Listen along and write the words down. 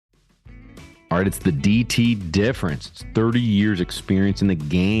All right, it's the DT difference. It's 30 years experience in the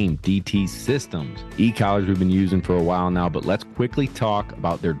game. DT Systems. E-collars we've been using for a while now, but let's quickly talk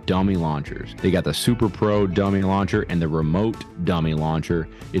about their dummy launchers. They got the Super Pro dummy launcher and the remote dummy launcher.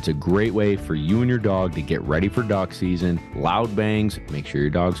 It's a great way for you and your dog to get ready for duck season. Loud bangs, make sure your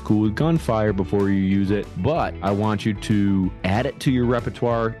dog's cool with gunfire before you use it. But I want you to add it to your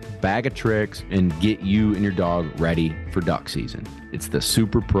repertoire, bag of tricks, and get you and your dog ready for duck season. It's the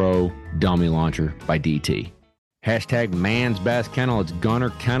Super Pro dummy launcher by DT. Hashtag man's best kennel. It's Gunner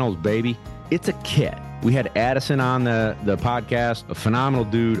Kennels, baby. It's a kit. We had Addison on the podcast, a phenomenal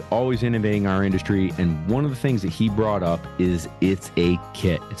dude, always innovating our industry. And one of the things that he brought up is it's a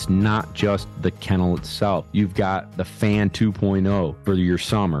kit. It's not just the kennel itself. You've got the Fan 2.0 for your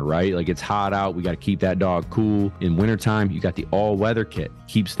summer, right? Like it's hot out. We got to keep that dog cool. In wintertime, you got the all-weather kit.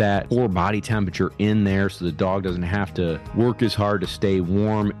 Keeps that core body temperature in there so the dog doesn't have to work as hard to stay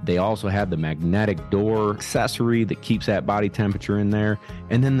warm. They also have the magnetic door accessory that keeps that body temperature in there.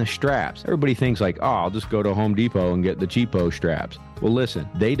 And then the straps. Everybody thinks like, oh, I'll just go to Home Depot and get the cheapo straps. Well, listen,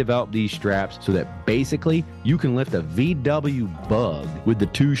 they developed these straps so that basically you can lift a VW Bug with the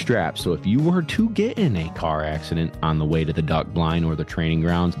two straps. So if you were to get in a car accident on the way to the duck blind or the training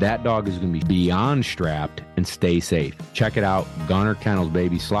grounds, that dog is going to be beyond strapped and stay safe. Check it out. Gunner Kennels,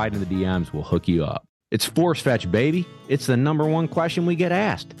 baby. Slide in the DMs. We'll hook you up. It's Force Fetch, baby. It's the number one question we get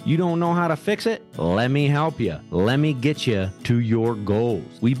asked. You don't know how to fix it? Let me help you. Let me get you to your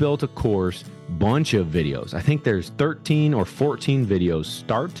goals. We built a course, bunch of videos. I think there's 13 or 14 videos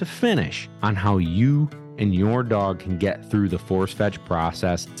start to finish on how you and your dog can get through the Force Fetch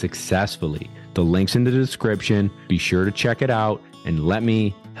process successfully. The link's in the description. Be sure to check it out and let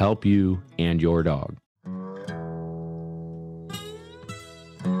me help you and your dog.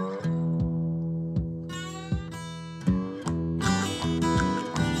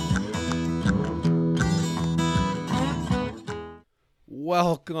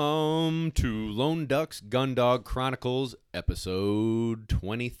 Welcome to Lone Ducks Gun Dog Chronicles, episode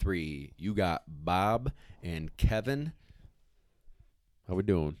 23. You got Bob and Kevin. How we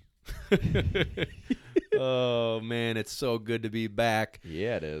doing? Oh, man, it's so good to be back.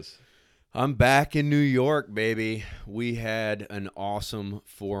 Yeah, it is. I'm back in New York, baby. We had an awesome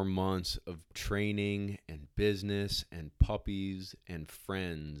 4 months of training and business and puppies and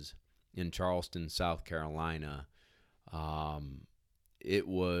friends in Charleston, South Carolina.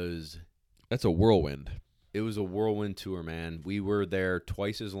 That's a whirlwind. It was a whirlwind tour, man. We were there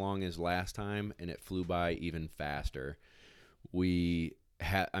twice as long as last time, and it flew by even faster. We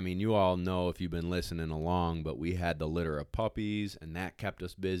had, you all know if you've been listening along, but we had the litter of puppies, and that kept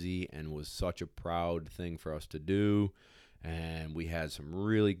us busy and was such a proud thing for us to do. And we had some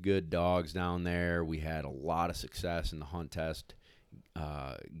really good dogs down there. We had a lot of success in the hunt test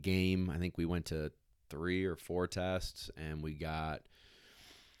game. I think we went to 3 or 4 tests, and we got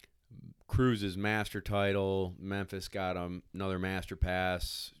Cruz's master title. Memphis got another master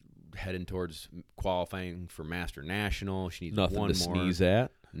pass, heading towards qualifying for master national. She needs Nothing one to more. Sneeze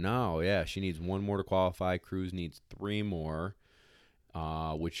at. No, yeah, she needs 1 more to qualify. Cruz needs 3 more,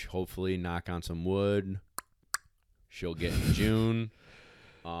 which hopefully, knock on some wood, she'll get in June.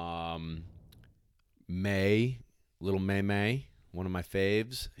 Little May, one of my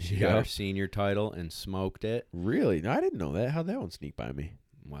faves. She got her senior title and smoked it. Really? No, I didn't know that. How'd that one sneak by me?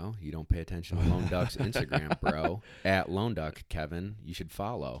 Well, you don't pay attention to Lone Duck's Instagram, bro. At Lone Duck, Kevin. You should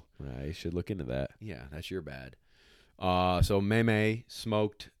follow. I should look into that. Yeah, that's your bad. So May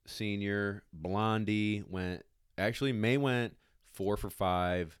smoked senior. Blondie went... Actually, May went 4 for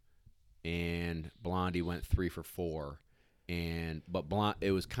 5, and Blondie went 3 for 4. But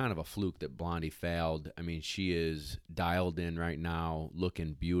it was kind of a fluke that Blondie failed. She is dialed in right now,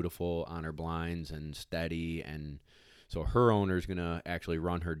 looking beautiful on her blinds and steady, and so her owner's going to actually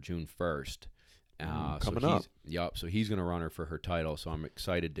run her June 1st. Coming up. Yup, so he's going to run her for her title, so I'm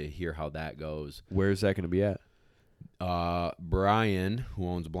excited to hear how that goes. Where's that going to be at? Brian, who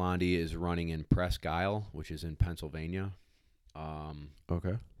owns Blondie, is running in Presque Isle, which is in Pennsylvania.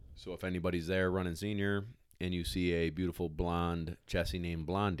 Okay. So if anybody's there running senior and you see a beautiful blonde Jessie named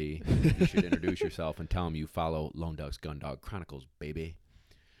Blondie, you should introduce yourself and tell them you follow Lone Ducks Gun Dog Chronicles, baby.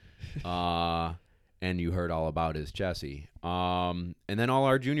 And you heard all about his Jessie. And then all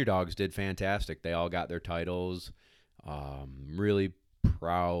our junior dogs did fantastic. They all got their titles. Really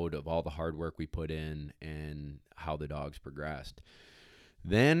proud of all the hard work we put in and how the dogs progressed.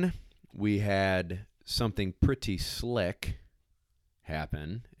 Then we had something pretty slick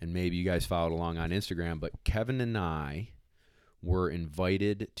happen, and maybe you guys followed along on Instagram, but Kevin and I were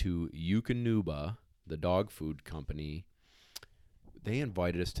invited to Eukanuba, the dog food company. they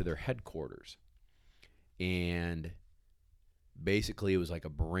invited us to their headquarters. And basically it was like a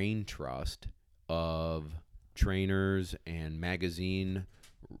brain trust of trainers and magazine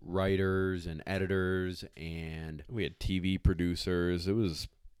writers and editors, and we had TV producers. It was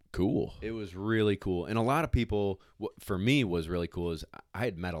cool. It was really cool. And a lot of people, what for me was really cool is I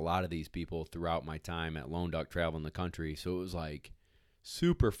had met a lot of these people throughout my time at Lone Duck traveling the country. So it was like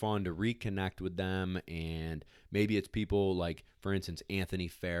super fun to reconnect with them. And maybe it's people like, for instance, Anthony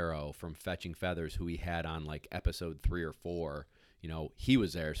Farrow from Fetching Feathers, who we had on like episode 3 or 4. You know, he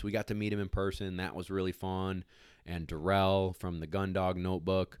was there. So we got to meet him in person. That was really fun. And Darrell from the Gundog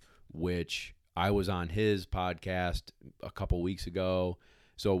Notebook, which I was on his podcast a couple weeks ago.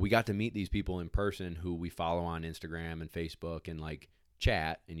 So we got to meet these people in person who we follow on Instagram and Facebook and like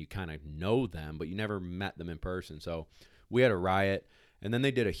chat, and you kind of know them, but you never met them in person. So we had a riot, and then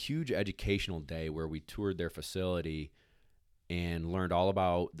they did a huge educational day where we toured their facility and learned all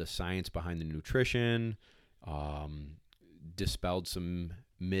about the science behind the nutrition, dispelled some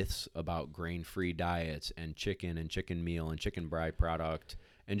myths about grain-free diets and chicken meal and chicken byproduct,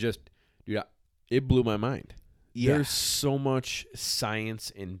 and just, dude, it blew my mind. Yeah. There's so much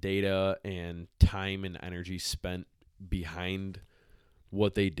science and data and time and energy spent behind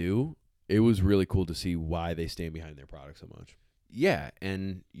what they do. It was really cool to see why they stand behind their product so much. Yeah,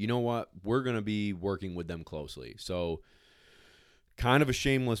 and you know what? We're going to be working with them closely. So kind of a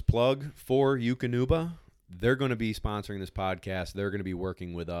shameless plug for Eukanuba. They're going to be sponsoring this podcast. They're going to be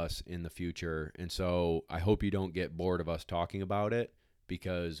working with us in the future. And so I hope you don't get bored of us talking about it,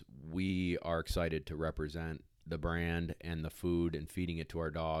 because we are excited to represent the brand and the food and feeding it to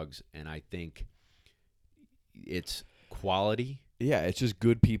our dogs. And I think it's quality. Yeah, it's just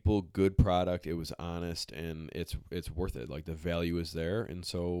good people, good product. It was honest, and it's worth it. Like, the value is there, and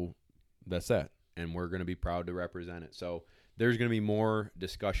so that's that. And we're going to be proud to represent it. So there's going to be more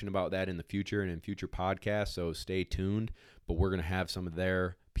discussion about that in the future and in future podcasts, so stay tuned. But we're going to have some of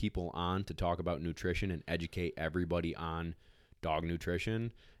their people on to talk about nutrition and educate everybody on dog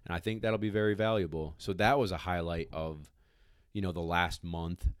nutrition, and I think that'll be very valuable. So that was a highlight of, the last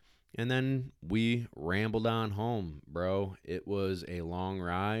month. And then we rambled on home, bro. It was a long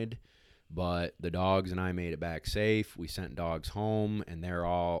ride, but the dogs and I made it back safe. We sent dogs home, and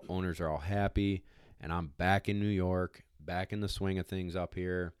owners are all happy, and I'm back in New York, back in the swing of things up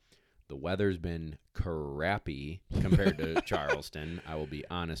here. The weather's been crappy compared to Charleston. I will be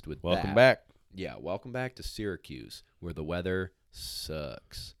honest with that. Welcome back. Yeah, welcome back to Syracuse, where the weather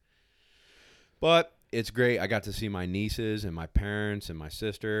sucks. But it's great. I got to see my nieces and my parents and my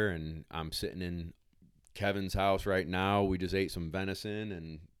sister, and I'm sitting in Kevin's house right now. We just ate some venison,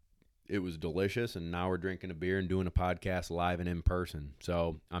 and it was delicious, and now we're drinking a beer and doing a podcast live and in person.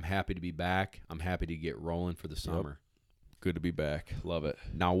 So I'm happy to be back. I'm happy to get rolling for the summer. Yep. Good to be back. Love it.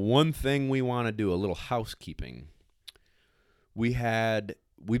 Now, one thing we want to do, a little housekeeping. We've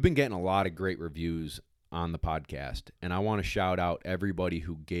been getting a lot of great reviews on the podcast, and I want to shout out everybody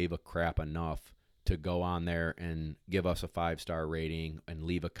who gave a crap enough to go on there and give us a 5-star rating and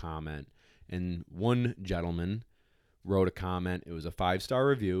leave a comment. And one gentleman wrote a comment. It was a 5-star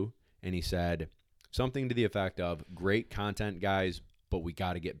review, and he said something to the effect of, "Great content, guys, but we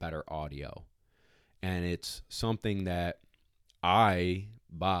got to get better audio." And it's something that I,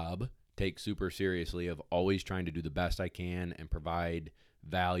 Bob, take super seriously, of always trying to do the best I can and provide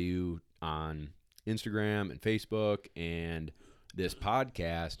value on Instagram and Facebook and this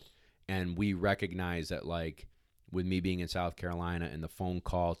podcast. And we recognize that, like, with me being in South Carolina and the phone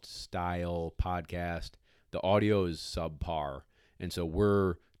call style podcast, the audio is subpar. And so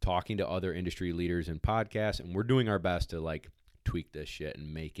we're talking to other industry leaders in podcasts, and we're doing our best to, like, tweak this shit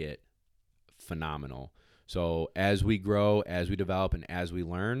and make it phenomenal. So as we grow, as we develop, and as we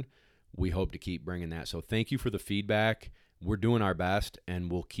learn, we hope to keep bringing that. So thank you for the feedback. We're doing our best, and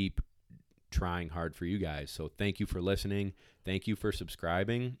we'll keep trying hard for you guys. So thank you for listening. Thank you for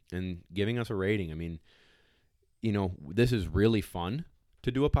subscribing and giving us a rating. I mean, this is really fun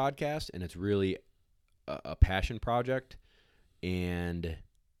to do a podcast, and it's really a passion project. And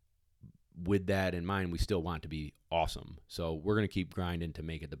with that in mind, we still want to be awesome. So we're going to keep grinding to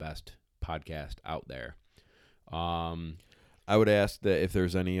make it the best podcast out there. I would ask that if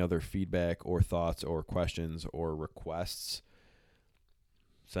there's any other feedback or thoughts or questions or requests,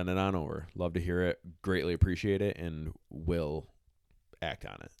 send it on over. Love to hear it. Greatly appreciate it, and will act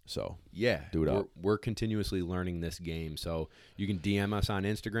on it. So yeah, do it up. We're continuously learning this game. So you can DM us on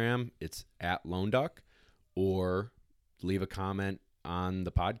Instagram. It's @LoneDuck, or leave a comment on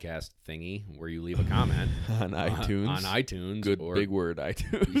the podcast thingy where you leave a comment on iTunes. On iTunes. Good big word,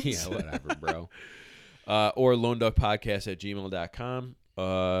 iTunes. Yeah, whatever, bro. Or loneduckpodcast@gmail.com.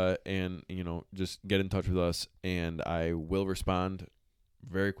 And, just get in touch with us, and I will respond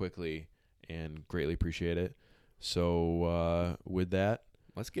very quickly and greatly appreciate it. So with that,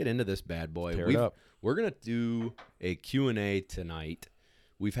 let's get into this bad boy. tear it up. We're going to do a Q&A tonight.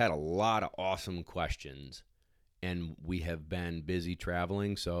 We've had a lot of awesome questions, and we have been busy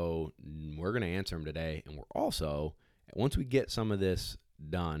traveling, so we're going to answer them today. And we're also, once we get some of this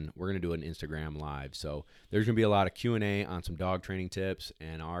done, we're going to do an Instagram live. So there's going to be a lot of Q&A on some dog training tips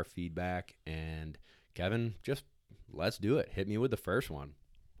and our feedback. And Kevin, just let's do it. Hit me with the first one.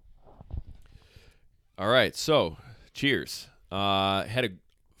 All right, so cheers. Had a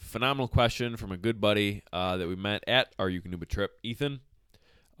phenomenal question from a good buddy that we met at our Eukanuba trip. Ethan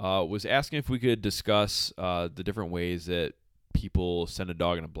was asking if we could discuss the different ways that people send a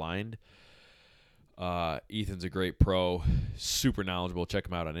dog in a blind. Ethan's a great pro, super knowledgeable. Check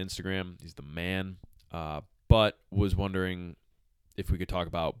him out on Instagram. He's the man. But was wondering if we could talk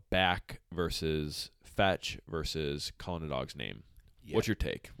about back versus fetch versus calling a dog's name. Yeah. What's your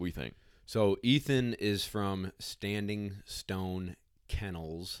take? What do you think? So Ethan is from Standing Stone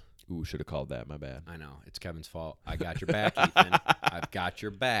Kennels. Ooh, should have called that. My bad. I know. It's Kevin's fault. I got your back, Ethan. I've got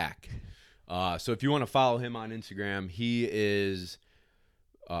your back. So if you want to follow him on Instagram, he is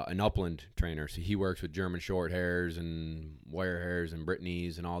an upland trainer. So he works with German short hairs and wire hairs and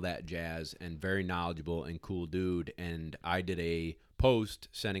Brittany's and all that jazz, and very knowledgeable and cool dude. And I did a post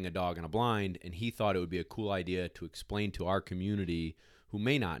sending a dog in a blind, and he thought it would be a cool idea to explain to our community who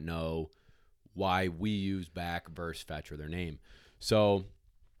may not know why we use back versus fetch or their name. So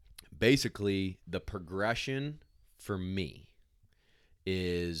basically, the progression for me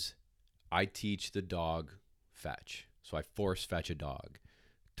is I teach the dog fetch. So I force fetch a dog,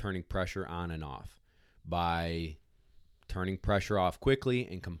 turning pressure on and off. By turning pressure off quickly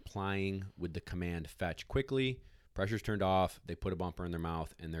and complying with the command fetch quickly, pressure's turned off, they put a bumper in their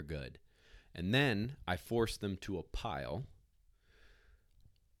mouth, and they're good. And then I force them to a pile.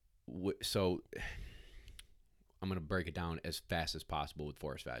 So I'm going to break it down as fast as possible with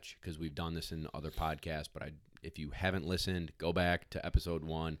force fetch, because we've done this in other podcasts, but if you haven't listened, go back to episode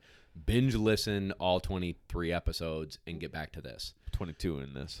 1, binge listen all 23 episodes, and get back to this. 22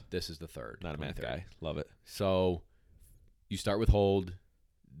 in this. This is the third. Not a math guy. Love it. So you start with hold,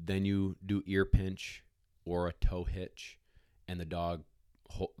 then you do ear pinch or a toe hitch, and the dog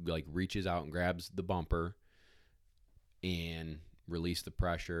reaches out and grabs the bumper and release the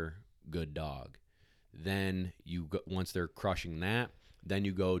pressure. Good dog. Then once they're crushing that, then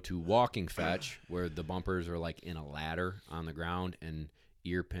you go to walking fetch, where the bumpers are like in a ladder on the ground, and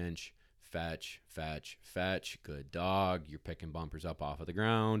ear pinch, fetch, fetch, fetch. Good dog. You're picking bumpers up off of the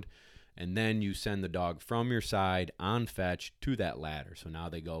ground. And then you send the dog from your side on fetch to that ladder. So now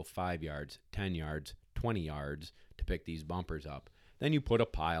they go 5 yards, 10 yards, 20 yards to pick these bumpers up. Then you put a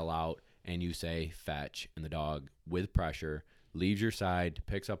pile out and you say fetch, and the dog with pressure leaves your side,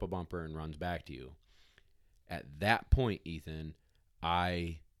 picks up a bumper, and runs back to you. At that point, Ethan,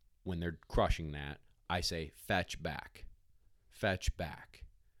 when they're crushing that, I say fetch back, fetch back,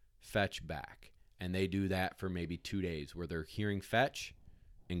 fetch back. And they do that for maybe 2 days, where they're hearing fetch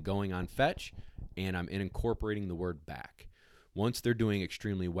and going on fetch, and I'm incorporating the word back. Once they're doing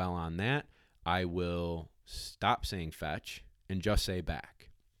extremely well on that, I will stop saying fetch and just say back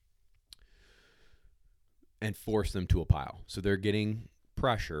and force them to a pile. So they're getting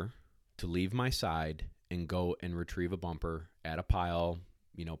pressure to leave my side and go and retrieve a bumper at a pile,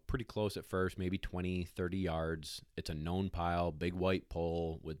 pretty close at first, maybe 20, 30 yards. It's a known pile, big white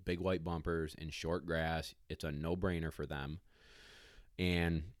pole with big white bumpers and short grass. It's a no-brainer for them.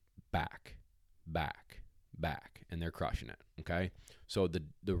 And back, back, back, and they're crushing it, okay? So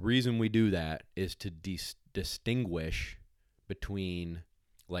the reason we do that is to distinguish between,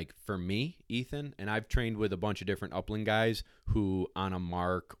 for me, Ethan, and I've trained with a bunch of different upland guys who on a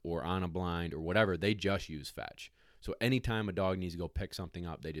mark or on a blind or whatever, they just use fetch. So anytime a dog needs to go pick something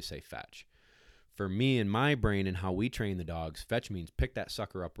up, they just say fetch. For me and my brain and how we train the dogs, fetch means pick that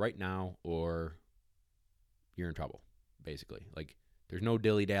sucker up right now or you're in trouble, basically. There's no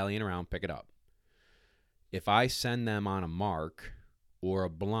dilly-dallying around, pick it up. If I send them on a mark or a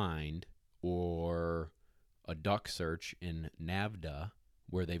blind or a duck search in NAVDA,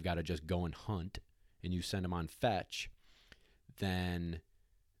 where they've got to just go and hunt, and you send them on fetch, then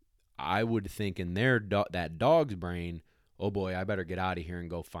I would think in that dog's brain, oh boy, I better get out of here and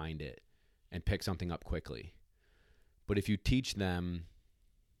go find it and pick something up quickly. But if you teach them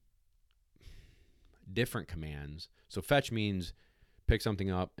different commands, so fetch means pick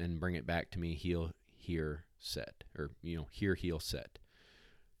something up and bring it back to me, heel, here, sit, or, here, heel, sit.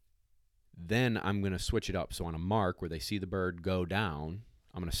 Then I'm going to switch it up. So on a mark where they see the bird go down,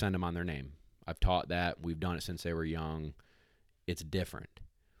 I'm going to send them on their name. I've taught that. We've done it since they were young. It's different.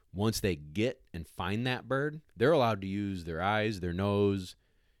 Once they get and find that bird, they're allowed to use their eyes, their nose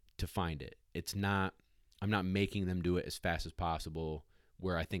to find it. I'm not making them do it as fast as possible,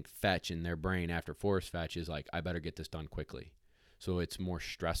 where I think fetch in their brain after force fetch is like, I better get this done quickly. So it's more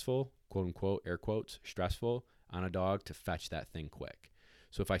stressful, quote unquote, air quotes, stressful on a dog to fetch that thing quick.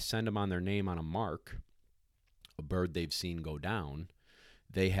 So if I send them on their name on a mark, a bird they've seen go down,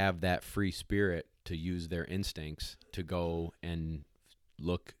 they have that free spirit to use their instincts to go and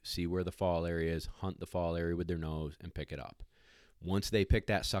look, see where the fall area is, hunt the fall area with their nose, and pick it up. Once they pick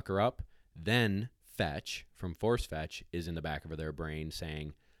that sucker up, then fetch from force fetch is in the back of their brain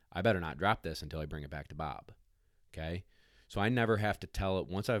saying, I better not drop this until I bring it back to Bob. Okay? So I never have to tell it.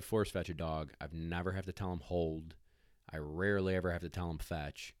 Once I've force fetch a dog, I've never have to tell them hold. I rarely ever have to tell them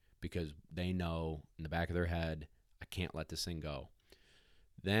fetch, because they know in the back of their head, I can't let this thing go.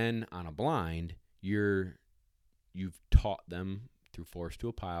 Then on a blind, you've taught them through force to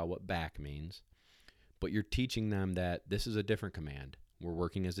a pile what back means, but you're teaching them that this is a different command. We're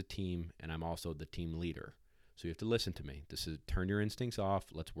working as a team, and I'm also the team leader. So you have to listen to me. This is turn your instincts off.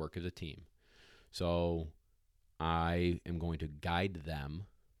 Let's work as a team. So I am going to guide them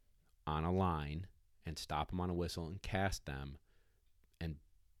on a line and stop them on a whistle and cast them. And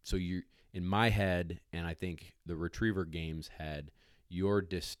so you're in my head, and I think the retriever game's head, you're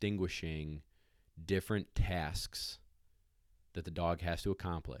distinguishing different tasks that the dog has to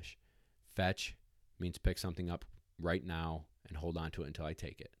accomplish. Fetch means pick something up right now and hold on to it until I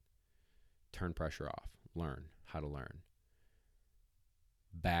take it. Turn pressure off. Learn how to learn.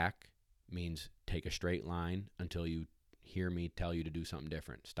 Back means take a straight line until you hear me tell you to do something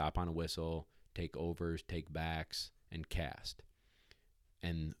different. Stop on a whistle, take overs, take backs, and cast.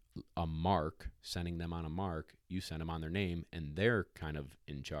 And a mark, sending them on a mark, you send them on their name, and they're kind of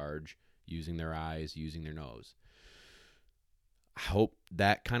in charge, using their eyes, using their nose. I hope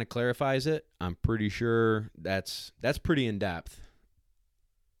that kind of clarifies it. I'm pretty sure that's pretty in depth.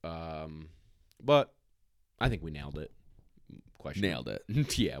 But I think we nailed it. Nailed it.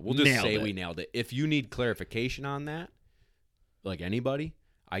 Yeah, we'll just say we nailed it. If you need clarification on that, like anybody,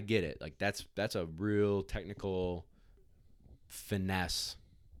 I get it. Like that's a real technical finesse,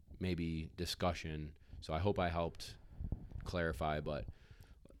 maybe discussion. So I hope I helped clarify. But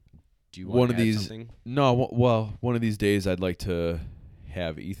do you want to add something? No. Well, one of these days I'd like to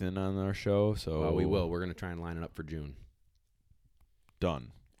have Ethan on our show. So we will. We're gonna try and line it up for June.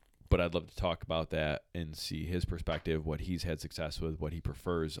 Done. But I'd love to talk about that and see his perspective, what he's had success with, what he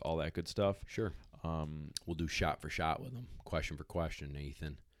prefers, all that good stuff. Sure. We'll do shot for shot with him, question for question,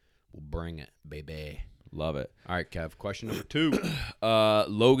 Ethan. We'll bring it, baby. Love it. All right, Kev. Question number 2.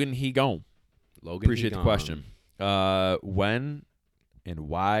 Logan, he gone. Logan, appreciate the question. When and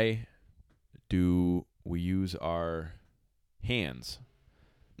why do we use our hands?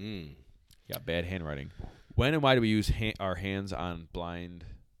 Got bad handwriting. When and why do we use our hands on blind?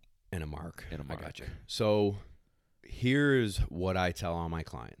 And a mark. I got you. So here's what I tell all my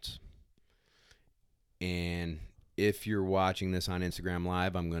clients. And if you're watching this on Instagram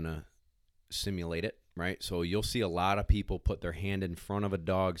Live, I'm going to simulate it, right? So you'll see a lot of people put their hand in front of a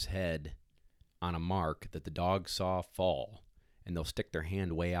dog's head on a mark that the dog saw fall, and they'll stick their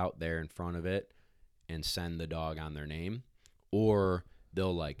hand way out there in front of it and send the dog on their name. Or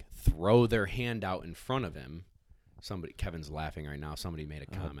they'll like throw their hand out in front of him. Kevin's laughing right now. Somebody made a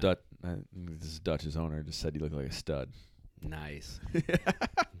comment. This is Dutch's owner. Just said you look like a stud. Nice.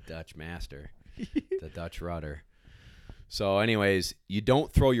 Dutch master. The Dutch rudder. So anyways, you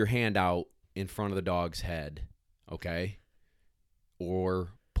don't throw your hand out in front of the dog's head, okay?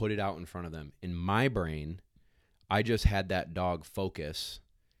 Or put it out in front of them. In my brain, I just had that dog focus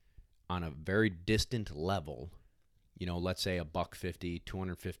on a very distant level. You know, let's say a $150,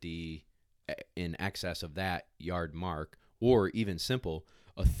 250 in excess of that yard mark, or even simple,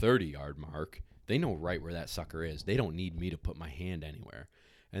 a 30-yard mark. They know right where that sucker is. They don't need me to put my hand anywhere.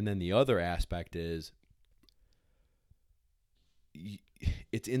 And then the other aspect is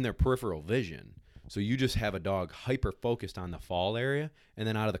it's in their peripheral vision. So you just have a dog hyper-focused on the fall area, and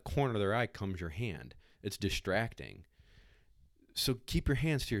then out of the corner of their eye comes your hand. It's distracting. So keep your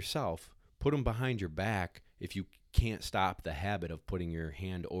hands to yourself. Put them behind your back if you can't stop the habit of putting your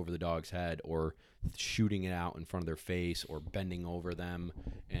hand over the dog's head or shooting it out in front of their face or bending over them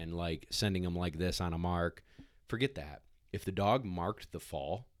and like sending them like this on a mark. Forget that. If the dog marked the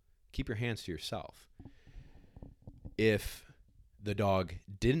fall, keep your hands to yourself. If the dog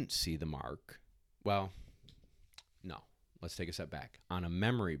didn't see the mark, well, no. Let's take a step back. On a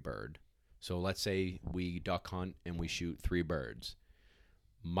memory bird, So let's say we duck hunt and we shoot 3 birds.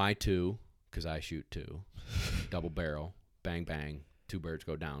 My 2, because I shoot 2, double barrel, bang, bang, 2 birds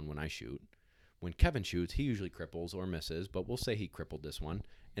go down when I shoot. When Kevin shoots, he usually cripples or misses, but we'll say he crippled this one.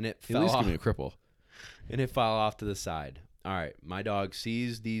 And it fell At least off. give me a cripple. And it fell off to the side. All right, my dog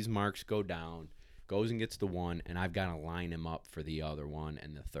sees these marks go down, goes and gets the one, and I've got to line him up for the other one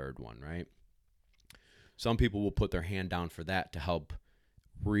and the third one, right? Some people will put their hand down for that to help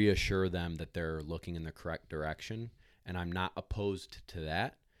reassure them that they're looking in the correct direction, and I'm not opposed to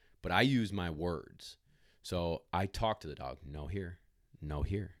that, but I use my words. So I talk to the dog, no here,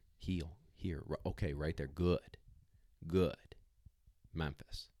 heel, here, okay, right there, good,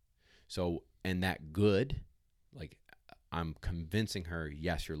 Memphis. So, and that good, like, I'm convincing her,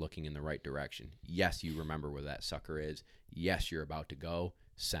 yes, you're looking in the right direction. Yes, you remember where that sucker is. Yes, you're about to go.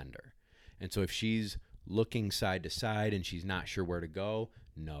 Send her. And so if she's looking side to side and she's not sure where to go,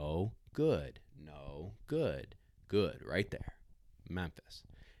 no, good, right there, Memphis.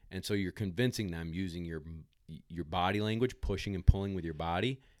 And so you're convincing them using your body language, pushing and pulling with your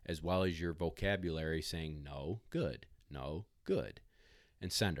body, as well as your vocabulary saying no, good,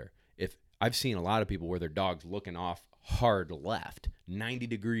 and send her. If I've seen a lot of people where their dog's looking off hard left, 90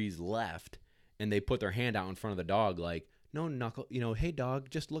 degrees left, and they put their hand out in front of the dog like, no, knuckle, hey dog,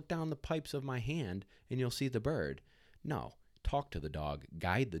 just look down the pipes of my hand and you'll see the bird. No, talk to the dog,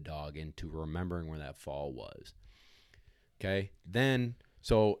 guide the dog into remembering where that fall was. Okay, then,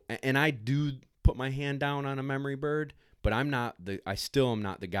 and I do put my hand down on a memory bird, but I still am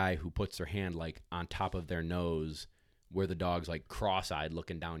not the guy who puts their hand like on top of their nose where the dog's like cross-eyed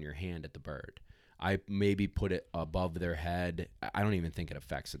looking down your hand at the bird. I maybe put it above their head. I don't even think it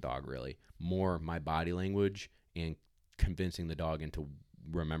affects the dog really. More my body language and convincing the dog into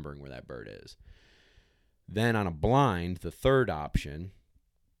remembering where that bird is. Then on a blind, the third option,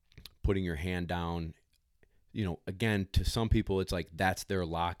 putting your hand down, again, to some people, it's like that's their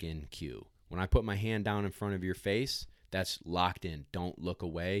lock-in cue. When I put my hand down in front of your face, that's locked in. Don't look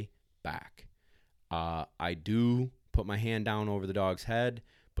away, back. I do put my hand down over the dog's head,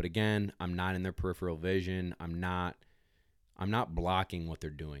 but again, I'm not in their peripheral vision. I'm not blocking what they're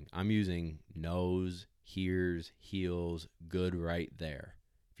doing. I'm using nose, hears, heels, good right there.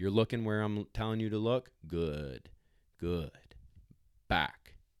 If you're looking where I'm telling you to look, good,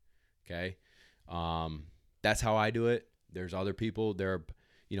 back. Okay? That's how I do it. There's other people, they're,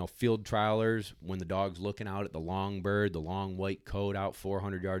 field trialers, when the dog's looking out at the long bird, the long white coat out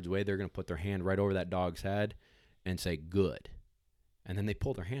 400 yards away, they're going to put their hand right over that dog's head and say, good. And then they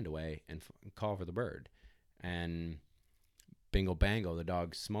pull their hand away and call for the bird. And bingo bango, the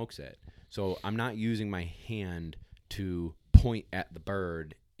dog smokes it. So I'm not using my hand to point at the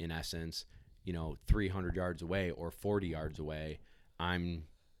bird, in essence, 300 yards away or 40 yards away. I'm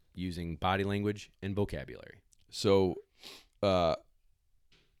using body language and vocabulary. So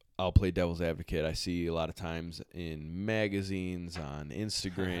I'll play devil's advocate. I see a lot of times in magazines, on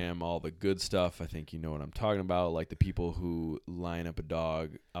Instagram, all the good stuff. I think you know what I'm talking about, like the people who line up a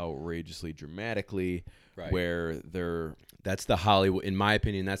dog outrageously dramatically, right, where they're... That's the Hollywood, in my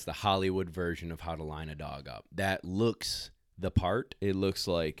opinion, that's the Hollywood version of how to line a dog up. That looks the part. It looks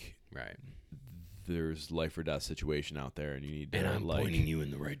like right. There's life or death situation out there, and you need to... And I'm pointing you in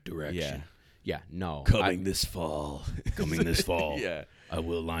the right direction. Yeah, no. Coming this fall. Yeah. I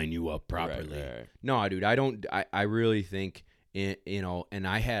will line you up properly. Right. No, dude, I really think, and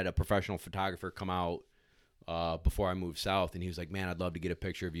I had a professional photographer come out before I moved south, and he was like, man, I'd love to get a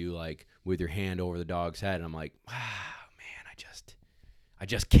picture of you, like, with your hand over the dog's head. And I'm like, wow, man, I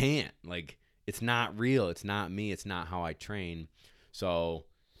just can't. Like, it's not real. It's not me. It's not how I train. So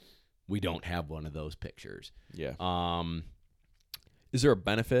we don't have one of those pictures. Yeah. Is there a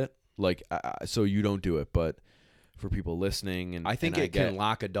benefit? Like, so you don't do it, but for people listening, and I think it can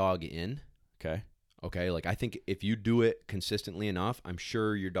lock a dog in. Okay. Like, I think if you do it consistently enough, I'm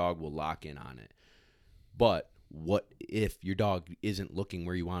sure your dog will lock in on it. But what if your dog isn't looking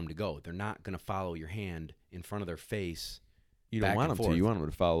where you want him to go? They're not going to follow your hand in front of their face. You don't want them to. You want them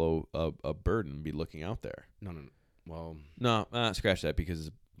to follow a bird and be looking out there. No. Well, no, scratch that because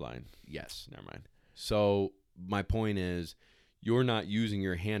it's blind. Yes. Never mind. So my point is, you're not using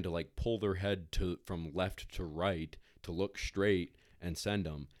your hand to like pull their head from left to right to look straight and send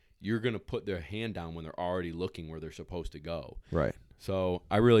them. You're going to put their hand down when they're already looking where they're supposed to go. Right. So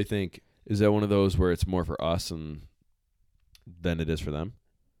I really think... Is that one of those where it's more for us than it is for them?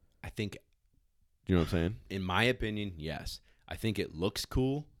 I think... You know what I'm saying? In my opinion, yes. I think it looks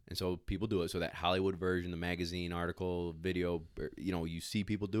cool, and so people do it. So that Hollywood version, the magazine article, video, you see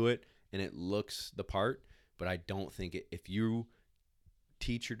people do it, and it looks the part. But I don't think if you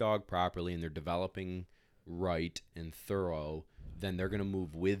teach your dog properly and they're developing right and thorough, then they're going to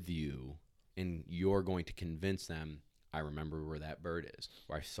move with you, and you're going to convince them, I remember where that bird is,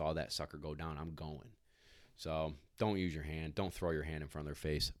 or I saw that sucker go down, I'm going. So don't use your hand. Don't throw your hand in front of their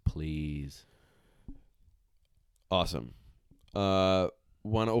face, please. Awesome.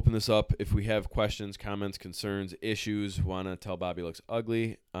 Want to open this up. If we have questions, comments, concerns, issues, want to tell Bobby looks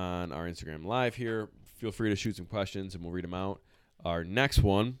ugly on our Instagram live here, feel free to shoot some questions and we'll read them out. Our next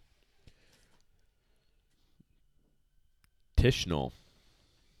one, Tishnell.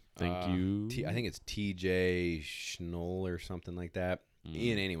 Thank you. I think it's TJ Schnoll or something like that.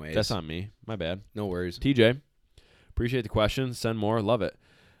 Ian, anyways. That's not me. My bad. No worries. TJ, appreciate the question. Send more. Love it.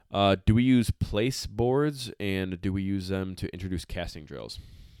 Do we use place boards, and do we use them to introduce casting drills?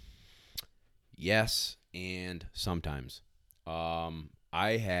 Yes, and sometimes. I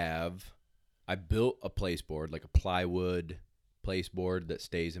built a place board, like a plywood place board that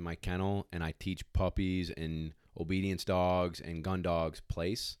stays in my kennel, and I teach puppies and obedience dogs and gun dogs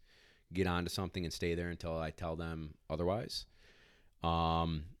place. Get onto something and stay there until I tell them otherwise.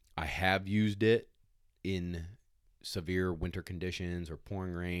 I have used it in severe winter conditions or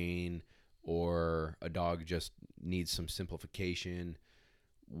pouring rain, or a dog just needs some simplification,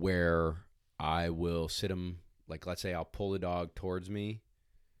 where I will sit them, like let's say I'll pull the dog towards me,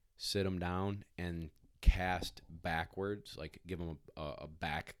 sit them down and cast backwards, like give them a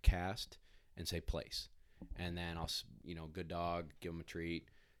back cast and say place. And then I'll, good dog, give them a treat,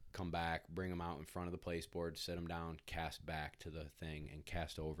 come back, bring them out in front of the place board, sit them down, cast back to the thing, and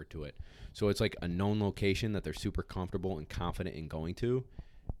cast over to it. So it's like a known location that they're super comfortable and confident in going to.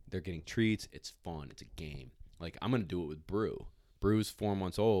 They're getting treats. It's fun. It's a game. Like, I'm going to do it with Brew. Brew's 4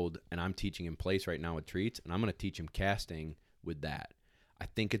 months old, and I'm teaching him place right now with treats, and I'm going to teach him casting with that. I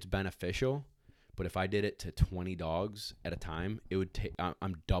think it's beneficial, but if I did it to 20 dogs at a time, it would take.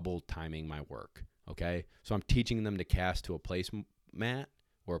 I'm double timing my work, okay? So I'm teaching them to cast to a place mat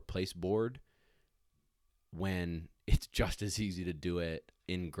or a place board when it's just as easy to do it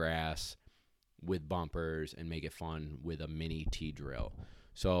in grass with bumpers and make it fun with a mini T drill.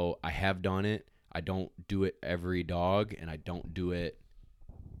 So I have done it. I don't do it every dog, and I don't do it.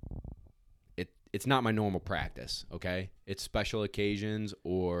 It's not my normal practice, okay? It's special occasions,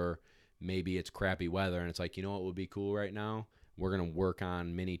 or maybe it's crappy weather and it's like, you know what would be cool right now? We're going to work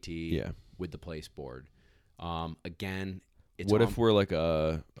on mini T with the place board. Again, what if we're like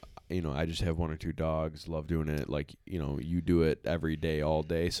I just have 1 or 2 dogs, love doing it. Like, you do it every day, all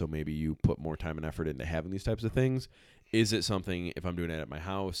day. So maybe you put more time and effort into having these types of things. Is it something, if I'm doing it at my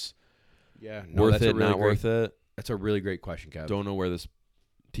house, worth it, not worth it? That's a really great question, Kev. Don't know where this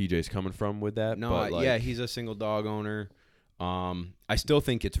TJ's coming from with that. No, but he's a single dog owner. I still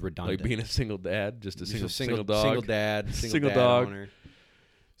think it's redundant. Like being a single dad, just a single dog. Single dad, single dad dog owner.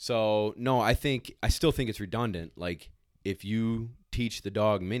 So, no, I still think it's redundant. Like, if you teach the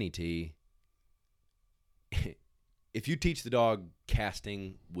dog mini T, if you teach the dog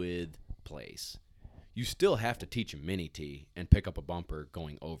casting with place, you still have to teach him mini T and pick up a bumper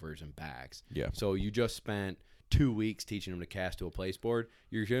going overs and backs. Yeah. So you just spent 2 weeks teaching him to cast to a place board.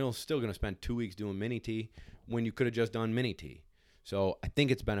 You're still going to spend 2 weeks doing mini T when you could have just done mini T. So I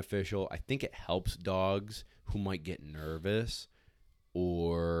think it's beneficial. I think it helps dogs who might get nervous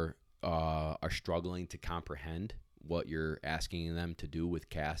or are struggling to comprehend what you're asking them to do with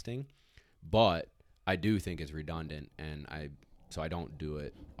casting. But I do think it's redundant, and I don't do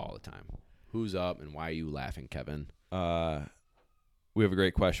it all the time. Who's up, and why are you laughing, Kevin? We have a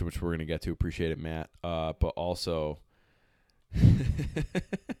great question, which we're going to get to. Appreciate it, Matt. But also,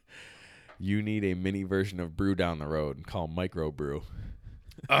 you need a mini version of Brew down the road and call Micro Brew.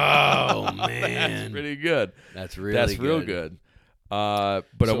 Oh, man. That's pretty good. That's real good.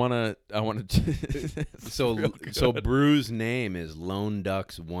 But I want to. So Brew's name is Lone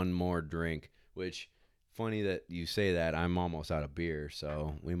Duck's One More Drink, which, funny that you say that. I'm almost out of beer,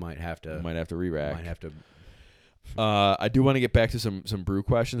 so we might have to re-rack. Might have to. I do want to get back to some brew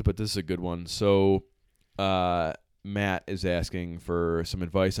questions, but this is a good one. So, Matt is asking for some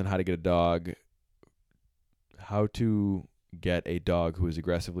advice on how to get a dog. How to get a dog who is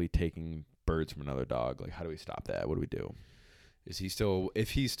aggressively taking birds from another dog. Like, how do we stop that? What do we do? If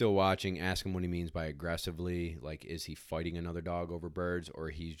he's still watching, ask him what he means by aggressively. Like, is he fighting another dog over birds, or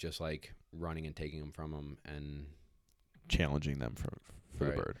he's just like running and taking them from him and challenging them for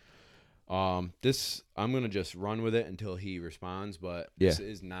the bird? I'm gonna just run with it until he responds, but this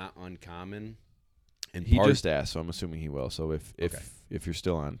is not uncommon. And he just asked, so I'm assuming he will. So if you're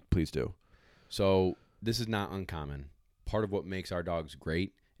still on, please do. So this is not uncommon. Part of what makes our dogs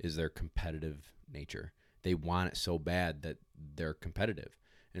great is their competitive nature. They want it so bad that they're competitive.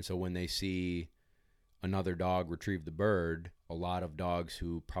 And so when they see another dog retrieve the bird, a lot of dogs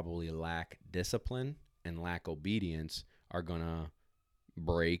who probably lack discipline and lack obedience are going to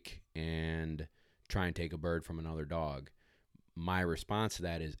break and try and take a bird from another dog. My response to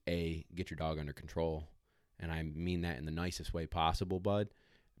that is, A, get your dog under control. And I mean that in the nicest way possible, bud.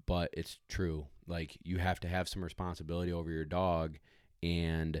 But it's true. Like, you have to have some responsibility over your dog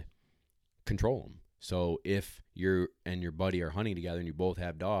and control them. So if you and your buddy are hunting together and you both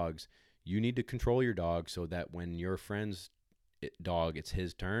have dogs, you need to control your dog so that when your friend's dog, it's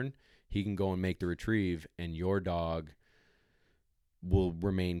his turn, he can go and make the retrieve, and your dog will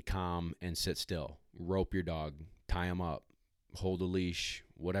remain calm and sit still. Rope your dog, tie him up, hold a leash,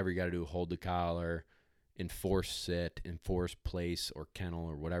 whatever you got to do, hold the collar, enforce sit, enforce place or kennel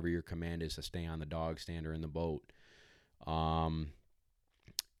or whatever your command is to stay on the dog stand or in the boat.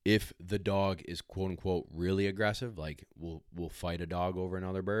 If the dog is quote unquote really aggressive, like will fight a dog over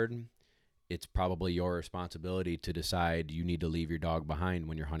another bird, it's probably your responsibility to decide you need to leave your dog behind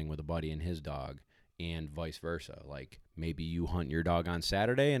when you're hunting with a buddy and his dog, and vice versa. Like, maybe you hunt your dog on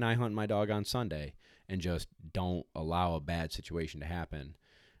Saturday and I hunt my dog on Sunday, and just don't allow a bad situation to happen.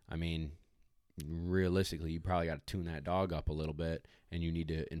 I mean, realistically, you probably got to tune that dog up a little bit, and you need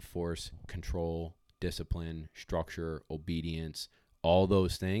to enforce control, discipline, structure, obedience, all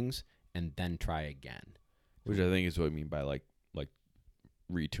those things, and then try again. Which I think is what I mean by like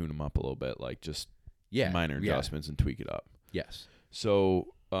retune them up a little bit, like just minor adjustments and tweak it up. Yes. So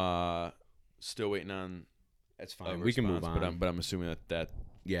still waiting on. That's fine. We can move on. But I'm assuming that.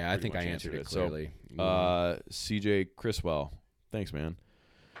 Yeah, I think I answered it clearly. So, CJ Criswell, thanks, man.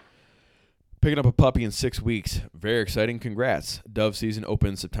 Picking up a puppy in 6 weeks. Very exciting. Congrats. Dove season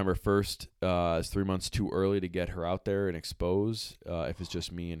opens September 1st. It's 3 months too early to get her out there and expose if it's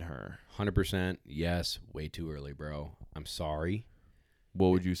just me and her. 100% yes. Way too early, bro. I'm sorry.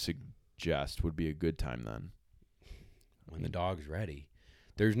 What would you suggest would be a good time then? When the dog's ready.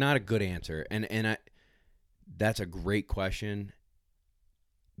 There's not a good answer. And that's a great question,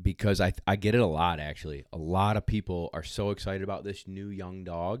 because I get it a lot, actually. A lot of people are so excited about this new young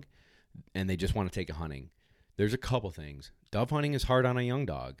dog, and they just want to take it hunting. There's a couple things. Dove hunting is hard on a young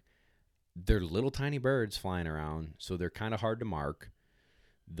dog. They're little tiny birds flying around, so they're kind of hard to mark.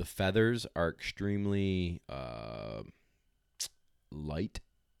 The feathers are extremely light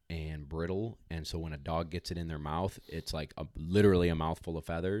and brittle, and so when a dog gets it in their mouth, it's like literally a mouthful of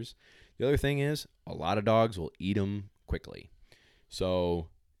feathers. The other thing is, a lot of dogs will eat them quickly. So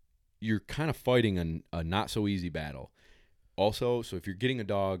you're kind of fighting a not so easy battle. Also, so if you're getting a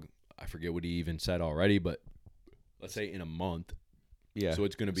dog, I forget what he even said already, but let's say in a month. Yeah. So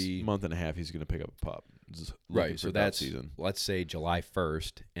it's going to be a month and a half. He's going to pick up a pup. Right. So that's season. Let's say July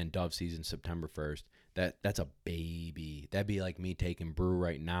 1st and dove season September 1st. That's a baby. That'd be like me taking Brew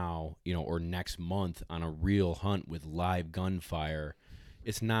right now, or next month on a real hunt with live gunfire.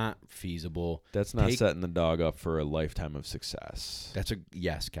 It's not feasible. That's not setting the dog up for a lifetime of success.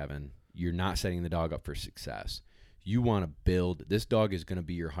 Yes, Kevin. You're not setting the dog up for success. You want to build. This dog is going to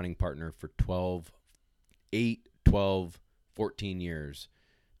be your hunting partner for 8, 12, 14 years.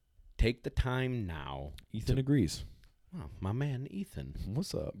 Take the time now. Ethan agrees. Oh, my man, Ethan.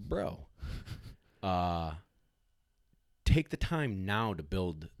 What's up, bro? Take the time now to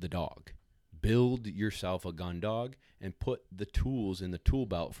build the dog. Build yourself a gun dog and put the tools in the tool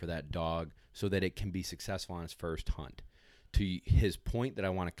belt for that dog so that it can be successful on its first hunt. To his point that I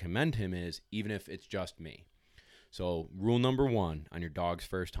want to commend him is, even if it's just me. So rule number 1 on your dog's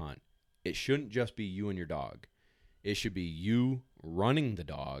first hunt, it shouldn't just be you and your dog. It should be you running the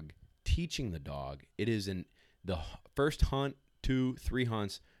dog, teaching the dog. It is the first hunt, 2, 3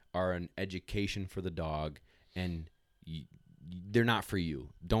 hunts are an education for the dog, and they're not for you.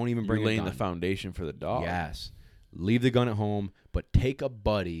 Don't even bring You're a gun. laying the foundation for the dog. Yes. Leave the gun at home, but take a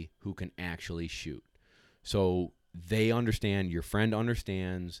buddy who can actually shoot. So they understand, your friend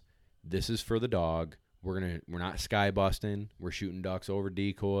understands, this is for the dog. We're not sky busting. We're shooting ducks over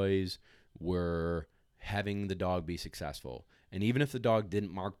decoys. We're having the dog be successful. And even if the dog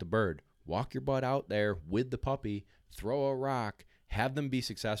didn't mark the bird, walk your butt out there with the puppy, throw a rock, have them be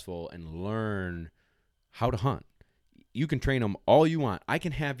successful, and learn how to hunt. You can train them all you want. I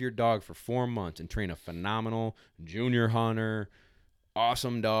can have your dog for 4 months and train a phenomenal junior hunter,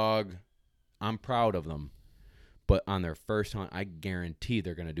 awesome dog. I'm proud of them. But on their first hunt, I guarantee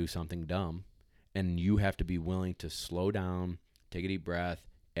they're going to do something dumb. And you have to be willing to slow down, take a deep breath,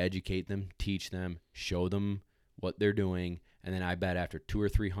 educate them, teach them, show them what they're doing. And then I bet after 2 or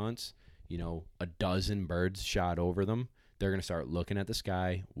 3 hunts, a dozen birds shot over them, they're going to start looking at the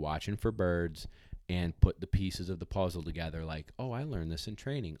sky, watching for birds, and put the pieces of the puzzle together. Like, oh, I learned this in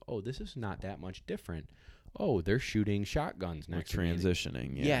training. Oh, this is not that much different. Oh, they're shooting shotguns next to me.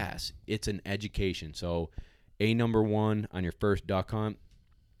 Transitioning. Yeah. Yes, it's an education. So, number one on your first duck hunt,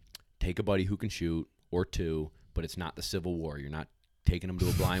 take a buddy who can shoot, or two, but it's not the Civil War. You're not taking them to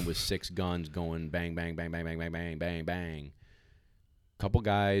a blind with 6 guns going bang, bang, bang, bang, bang, bang, bang, bang, bang. Couple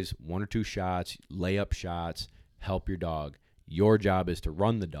guys, 1 or 2 shots, layup shots, help your dog. Your job is to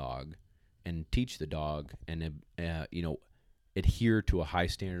run the dog and teach the dog and, adhere to a high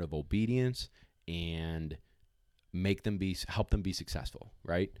standard of obedience and help them be successful,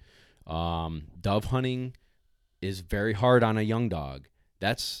 right? Dove hunting is very hard on a young dog.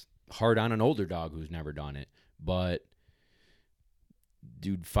 That's hard on an older dog who's never done it. But,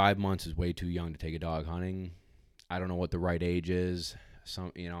 dude, 5 months is way too young to take a dog hunting. I don't know what the right age is.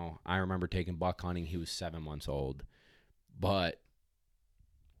 I remember taking buck hunting. He was 7 months old. But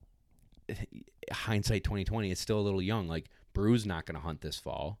hindsight 2020, it's still a little young. Like, Brew's not going to hunt this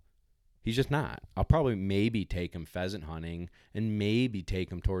fall. He's just not. I'll probably maybe take him pheasant hunting and maybe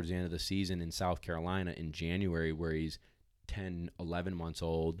take him towards the end of the season in South Carolina in January where he's 10, 11 months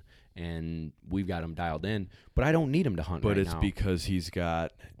old and we've got him dialed in. But I don't need him to hunt right now. But it's because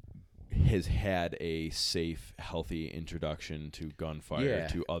has had a safe, healthy introduction to gunfire,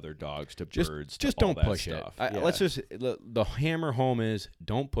 to other dogs, to birds. Just to all don't push stuff. it. Let's just the hammer home is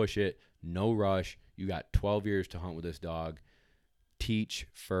don't push it. No rush. You got 12 years to hunt with this dog. Teach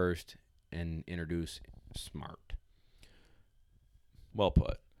first and introduce smart. Well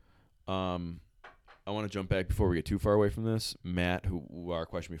put. I want to jump back before we get too far away from this. Matt, who our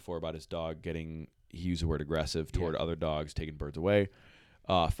question before about his dog he used the word aggressive toward other dogs, taking birds away.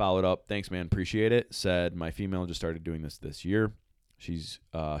 Followed up, thanks, man, appreciate it. Said, my female just started doing this year.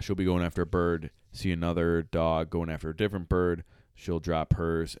 She'll be going after a bird, see another dog going after a different bird. She'll drop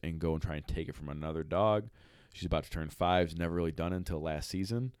hers and go and try and take it from another dog. She's about to turn 5. Never really done it until last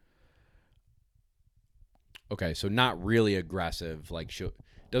season. Okay, so not really aggressive. Like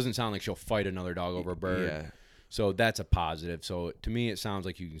doesn't sound like she'll fight another dog over a bird. Yeah. So that's a positive. So to me, it sounds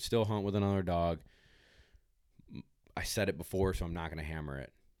like you can still hunt with another dog. I said it before, so I'm not going to hammer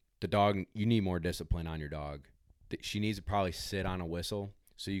it. The dog, you need more discipline on your dog. She needs to probably sit on a whistle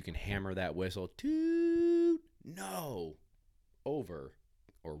so you can hammer that whistle. Toot, no, over,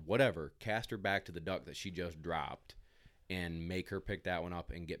 or whatever. Cast her back to the duck that she just dropped and make her pick that one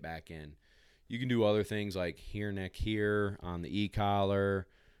up and get back in. You can do other things like here, neck here on the e-collar.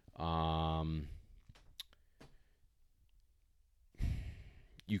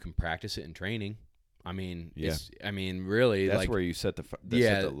 You can practice it in training. I mean, really, that's like, where you set the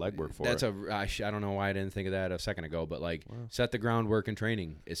legwork for. I don't know why I didn't think of that a second ago, but set the groundwork in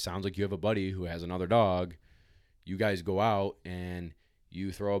training. It sounds like you have a buddy who has another dog. You guys go out and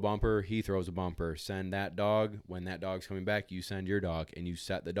you throw a bumper, he throws a bumper. Send that dog. When that dog's coming back, you send your dog, and you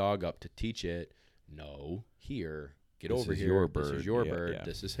set the dog up to teach it. No, here, get over here. Your bird. This is your bird. Yeah.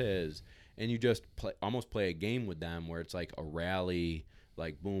 This is his, and you just almost play a game with them where it's like a rally.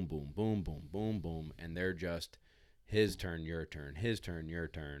 Like boom, boom, boom, boom, boom, boom, and they're just his turn, your turn, his turn, your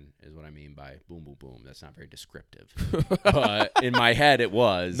turn is what I mean by boom, boom, boom. That's not very descriptive, but in my head it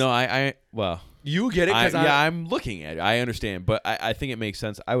was. No, well, you get it because I'm looking at it. I understand, but I think it makes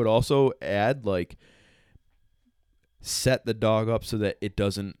sense. I would also add set the dog up so that it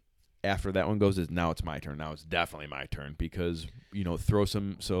doesn't. After that one goes, now it's my turn. Now it's definitely my turn because throw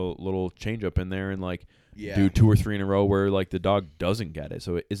some little change up in there and do 2 or 3 in a row where the dog doesn't get it,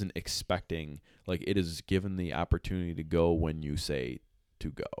 so it isn't expecting it is given the opportunity to go when you say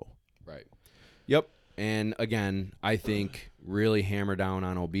to go. Right. Yep. And again, I think really hammer down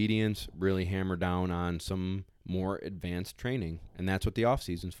on obedience, really hammer down on some more advanced training, and that's what the off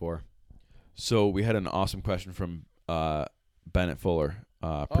season's for. So we had an awesome question from Bennett Fuller.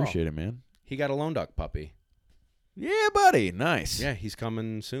 Appreciate it, man. He got a lone duck puppy. Yeah, buddy. Nice. Yeah, he's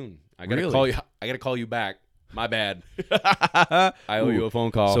coming soon. I gotta Really? call you. I gotta call you back. My bad. I owe you a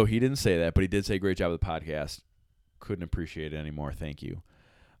phone call. So he didn't say that, but he did say great job with the podcast. Couldn't appreciate it anymore. Thank you.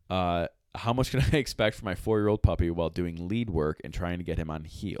 How much can I expect from my 4-year-old puppy while doing lead work and trying to get him on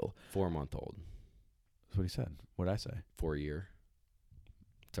heel? 4-month-old. That's what he said. What did I say? 4-year.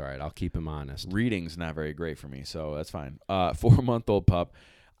 It's all right. I'll keep him honest. Reading's not very great for me, so that's fine. 4-month-old pup.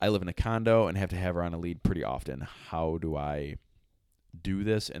 I live in a condo and have to have her on a lead pretty often. How do I do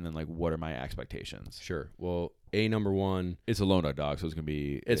this? And then, what are my expectations? Sure. Well, number one. It's a lone dog, so it's going to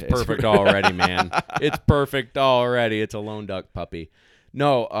be... It's perfect already, man. It's perfect already. It's a lone duck puppy.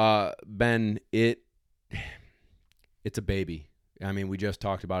 No, Ben, it's a baby. I mean, we just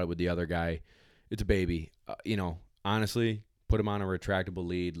talked about it with the other guy. It's a baby. Honestly, put him on a retractable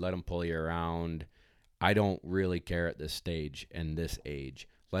lead, let him pull you around. I don't really care at this stage and this age.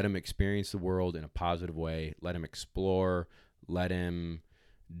 Let him experience the world in a positive way. Let him explore. Let him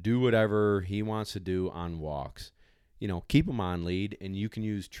do whatever he wants to do on walks. You know, keep him on lead, and you can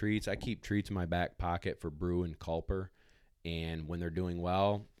use treats. I keep treats in my back pocket for Brew and Culper, and when they're doing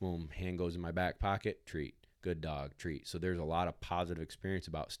well, boom, hand goes in my back pocket, treat. Good dog, treat. So there's a lot of positive experience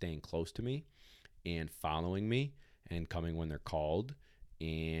about staying close to me and following me and coming when they're called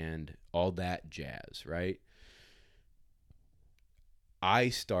and all that jazz, right? I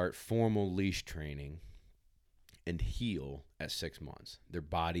start formal leash training and heel at 6 months. Their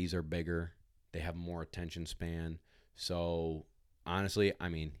bodies are bigger. They have more attention span. So honestly, I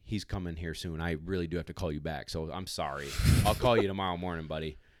mean, he's coming here soon. I really do have to call you back. So I'm sorry. I'll call you tomorrow morning,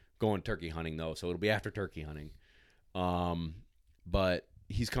 buddy. Going turkey hunting though, so it'll be after turkey hunting. But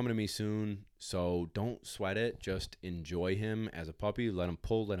he's coming to me soon, so don't sweat it. Just enjoy him as a puppy. Let him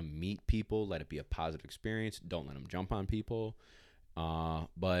pull. Let him meet people. Let it be a positive experience. Don't let him jump on people.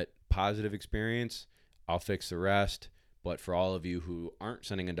 But positive experience, I'll fix the rest. But for all of you who aren't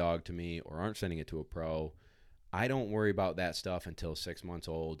sending a dog to me or aren't sending it to a pro, I don't worry about that stuff until 6 months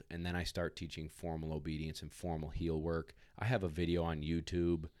old, and then I start teaching formal obedience and formal heel work. I have a video on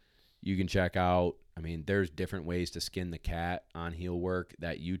YouTube you can check out. I mean, there's different ways to skin the cat on heel work.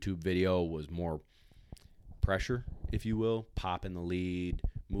 That YouTube video was more pressure, if you will, popping the lead,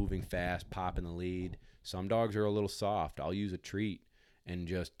 moving fast, popping the lead. Some dogs are a little soft. I'll use a treat and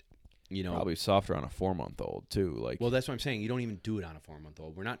just, you know. Probably softer on a 4-month-old too. Like, well, that's what I'm saying. You don't even do it on a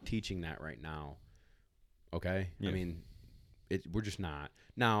 4-month-old. We're not teaching that right now. Okay? Yeah. I mean, we're just not.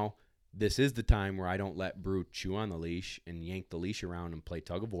 Now, this is the time where I don't let Brew chew on the leash and yank the leash around and play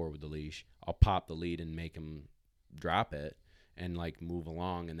tug of war with the leash. I'll pop the lead and make him drop it and like move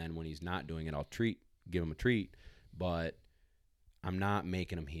along. And then when he's not doing it, I'll give him a treat. But I'm not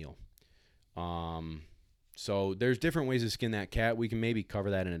making him heel. So there's different ways to skin that cat. We can maybe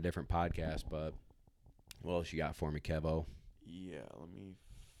cover that in a different podcast. But what else you got for me, Kevo? Yeah, let me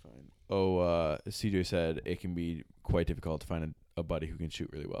find. CJ said it can be quite difficult to find a buddy who can shoot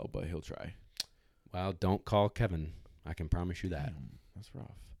really well, but he'll try. Well, don't call Kevin. I can promise you that. Damn, that's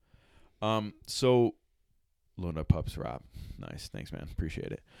rough. So Luna Pups Rob. Nice. Thanks, man.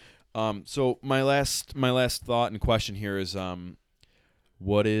 Appreciate it. So my last thought and question here is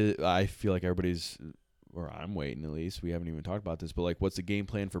what is, I feel like everybody's, or I'm waiting at least, we haven't even talked about this, but like what's the game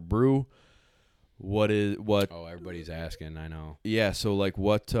plan for Brew? Oh, everybody's asking, I know. Yeah, so like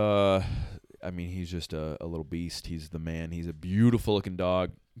what I mean, he's just a little beast. He's the man. He's a beautiful looking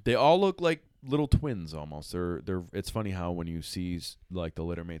dog. They all look like little twins almost. They're it's funny how when you see like the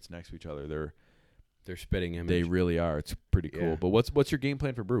litter mates next to each other, they're spitting image. They really are. It's pretty cool. Yeah. But what's your game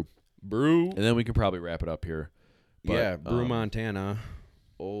plan for Brew? And then we can probably wrap it up here. But, yeah, Brew Montana.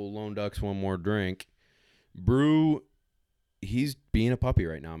 Old Lone Ducks one more drink. Brew, he's being a puppy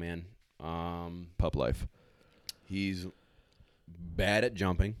right now, man. Pup life. He's bad at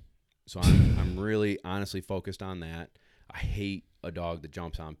jumping, so I'm really honestly focused on that. I hate a dog that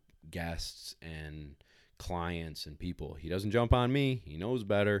jumps on guests and clients and people. He doesn't jump on me. He knows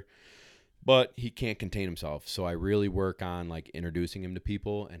better, but he can't contain himself. So I really work on like introducing him to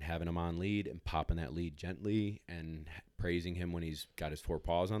people and having him on lead and popping that lead gently and praising him when he's got his 4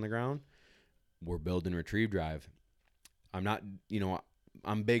 paws on the ground. We're building retrieve drive.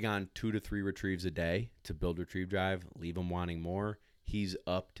 I'm big on 2 to 3 retrieves a day to build retrieve drive, leave him wanting more. He's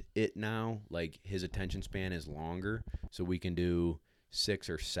upped it now. Like his attention span is longer, so we can do 6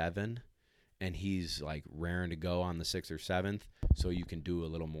 or 7, and he's like raring to go on the 6th or 7th, so you can do a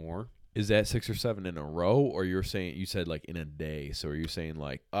little more. Is that 6 or 7 in a row, or you said like in a day? So are you saying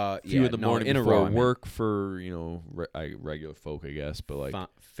like few in the morning in before a row, work for regular folk, I guess? But like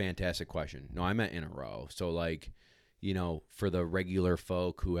fantastic question. No, I meant in a row. So like, for the regular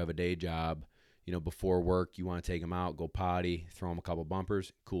folk who have a day job, before work, you want to take them out, go potty, throw them a couple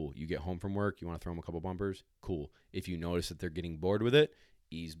bumpers. Cool. You get home from work, you want to throw them a couple bumpers. Cool. If you notice that they're getting bored with it,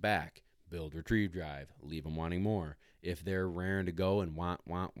 ease back, build retrieve drive, leave them wanting more. If they're raring to go and want,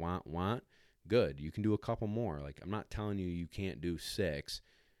 good. You can do a couple more. Like, I'm not telling you can't do 6,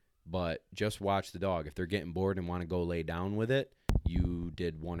 but just watch the dog. If they're getting bored and want to go lay down with it, you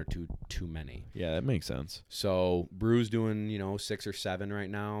did 1 or 2 too many. Yeah, that makes sense. So Brew's doing, 6 or 7 right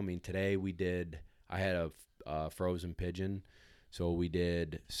now. I mean, today I had a frozen pigeon. So we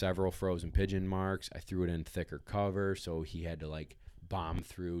did several frozen pigeon marks. I threw it in thicker cover, so he had to like bomb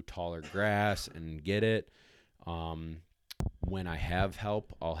through taller grass and get it. When I have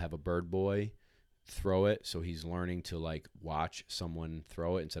help, I'll have a bird boy throw it. So he's learning to like watch someone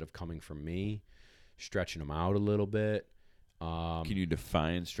throw it instead of coming from me, stretching him out a little bit. Can you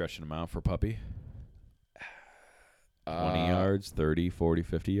define stretching them out for puppy? 20 yards, 30, 40,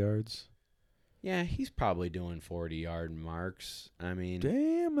 50 yards. Yeah, he's probably doing 40-yard marks. I mean,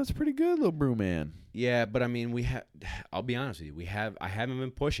 Damn, that's pretty good, little brew man. yeah, but I mean, I'll be honest with you. I haven't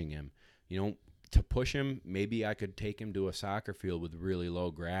been pushing him. You know, to push him, maybe I could take him to a soccer field with really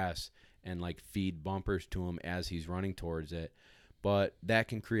low grass and like feed bumpers to him as he's running towards it. But that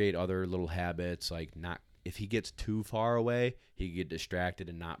can create other little habits, like if he gets too far away, he can get distracted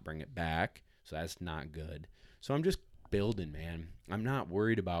and not bring it back. So that's not good. So I'm just building, man. I'm not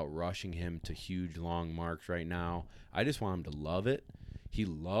worried about rushing him to huge long marks right now. I just want him to love it. He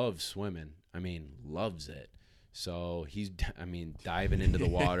loves swimming. I mean, loves it. So he's diving into the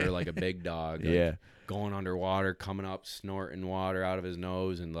water like a big dog. Like, Yeah. going underwater, coming up, snorting water out of his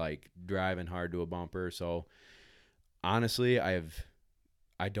nose, and like driving hard to a bumper. So honestly, I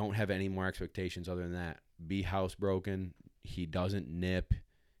don't have any more expectations other than that. Be housebroken. He doesn't nip.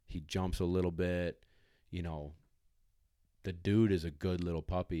 He jumps a little bit. You know, the dude is a good little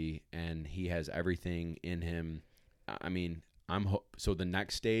puppy, and he has everything in him. I mean, so the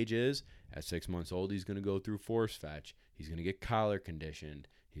next stage is at 6 months old, he's going to go through force fetch. He's going to get collar conditioned.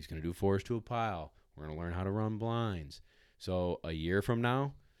 He's going to do force to a pile. We're going to learn how to run blinds. So a year from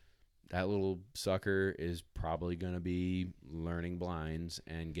now, that little sucker is probably going to be learning blinds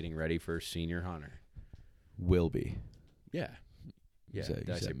and getting ready for senior hunter. Will be. Yeah. Yeah, You did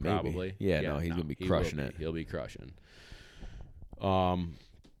I say said probably? maybe. Yeah, no, he's going to be crushing it. He'll be crushing.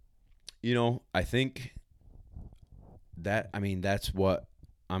 You know, I think that's what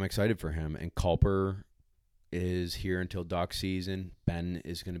I'm excited for him. And Culper is here until duck season. Ben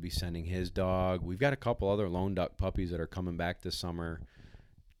is going to be sending his dog. We've got a couple other lone duck puppies that are coming back this summer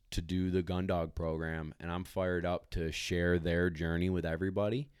to do the gun dog program, and I'm fired up to share their journey with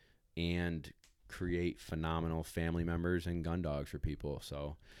everybody and create phenomenal family members and gun dogs for people.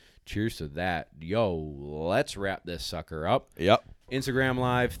 So cheers to that. Yo, let's wrap this sucker up. Yep. Instagram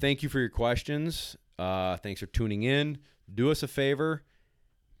Live, thank you for your questions. Thanks for tuning in. Do us a favor.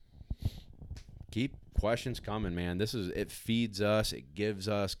 Keep questions coming, man. It feeds us. It gives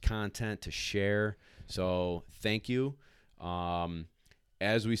us content to share. So thank you.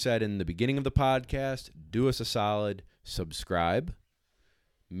 As we said in the beginning of the podcast, do us a solid, subscribe.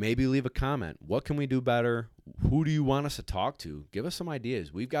 Maybe leave a comment. What can we do better? Who do you want us to talk to? Give us some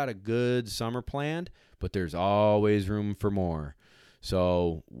ideas. We've got a good summer planned, but there's always room for more.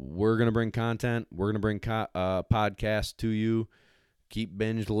 So we're going to bring content. We're going to bring podcasts to you. Keep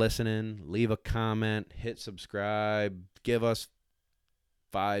binge listening. Leave a comment. Hit subscribe. Give us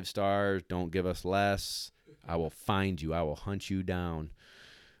 5 stars. Don't give us less. I will find you. I will hunt you down.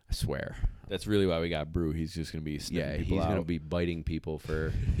 I swear. That's really why we got Brew. He's just going to be snipping people he's out. going to be biting people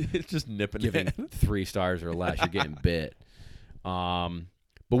for just nipping giving it. 3 stars or less. You're getting bit.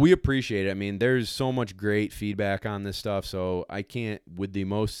 But we appreciate it. I mean, there's so much great feedback on this stuff, so I can't, with the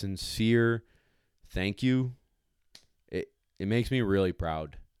most sincere thank you, it makes me really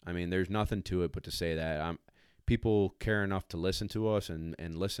proud. I mean, there's nothing to it but to say that. People care enough to listen to us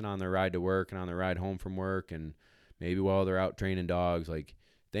and listen on their ride to work and on their ride home from work and maybe while they're out training dogs. Like,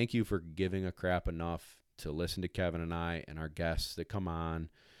 thank you for giving a crap enough to listen to Kevin and I and our guests that come on.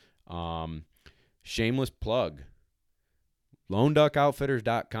 Shameless plug.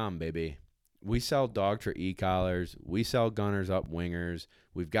 LoneDuckOutfitters.com, baby. We sell Dogtra e-collars. We sell Gunners Up wingers.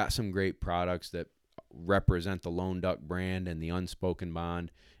 We've got some great products that represent the Lone Duck brand and the unspoken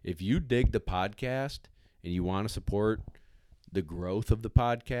bond. If you dig the podcast and you want to support the growth of the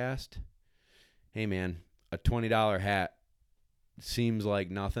podcast, hey, man, a $20 hat seems like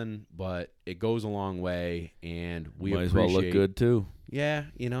nothing, but it goes a long way, and we Might as appreciate. well look good too. Yeah,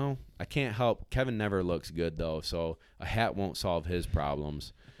 you know, I can't help. Kevin never looks good, though, so a hat won't solve his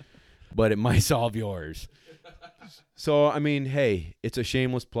problems, but it might solve yours. So, I mean, hey, it's a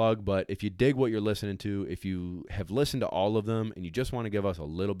shameless plug, but if you dig what you're listening to, if you have listened to all of them and you just want to give us a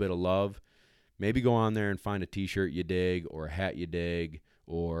little bit of love, maybe go on there and find a T-shirt you dig or a hat you dig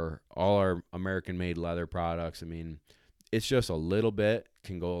or all our American-made leather products. I mean, it's just a little bit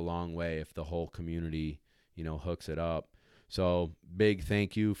can go a long way if the whole community, you know, hooks it up. So big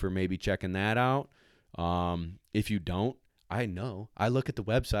thank you for maybe checking that out. If you don't, I know. I look at the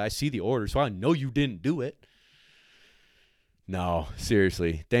website. I see the order, so I know you didn't do it. No,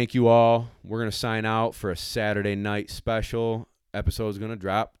 seriously. Thank you all. We're going to sign out for a Saturday night special. Episode's going to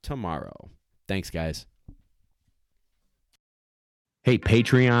drop tomorrow. Thanks, guys. Hey,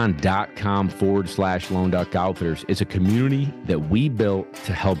 patreon.com/Lone Duck Outfitters. It's a community that we built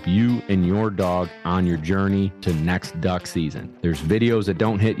to help you and your dog on your journey to next duck season. There's videos that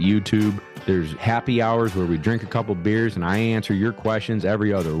don't hit YouTube. There's happy hours where we drink a couple beers and I answer your questions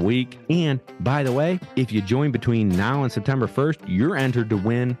every other week. And by the way, if you join between now and September 1st, you're entered to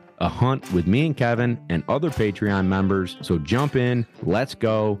win a hunt with me and Kevin and other Patreon members. So jump in, let's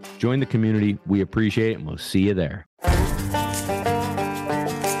go, join the community. We appreciate it, and we'll see you there.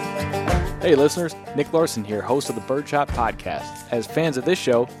 Hey listeners, Nick Larson here, host of the Birdshot Podcast. As fans of this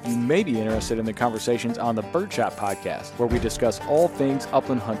show, you may be interested in the conversations on the Birdshot Podcast, where we discuss all things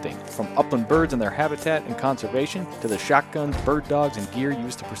upland hunting, from upland birds and their habitat and conservation, to the shotguns, bird dogs, and gear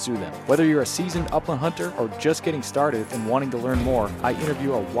used to pursue them. Whether you're a seasoned upland hunter or just getting started and wanting to learn more, I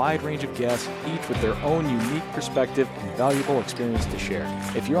interview a wide range of guests, each with their own unique perspective and valuable experience to share.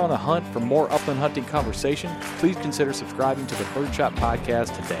 If you're on the hunt for more upland hunting conversation, please consider subscribing to the Birdshot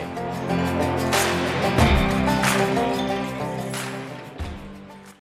Podcast today.